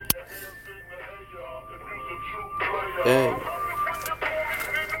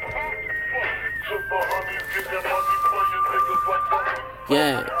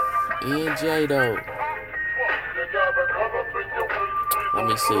Yeah, ENJ though. Let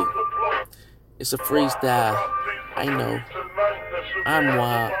me see. It's a freestyle. I know. I'm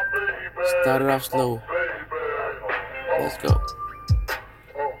wild. Started off slow. Let's go.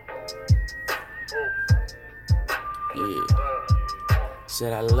 Yeah.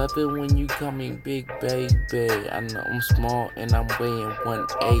 Said I love it when you call me big baby. I know I'm small and I'm weighing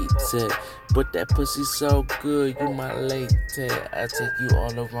 180. But that pussy so good, you my late. I take you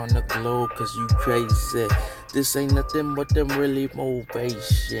all around the globe cause you crazy. This ain't nothing but them really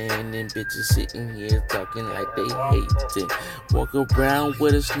motivation. And bitches sitting here talking like they hating. Walk around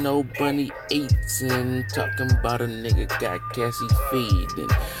with a snow bunny 18. Talking about a nigga got Cassie feeding.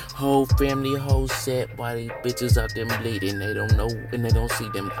 Whole family, whole set, why these bitches out there bleeding? They don't know and they don't see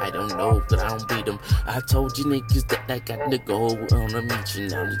them. I don't know, but I don't beat them. I told you niggas that I got to go on a mission.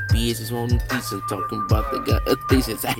 Now these bitches on the piece and talking about they got a thesis.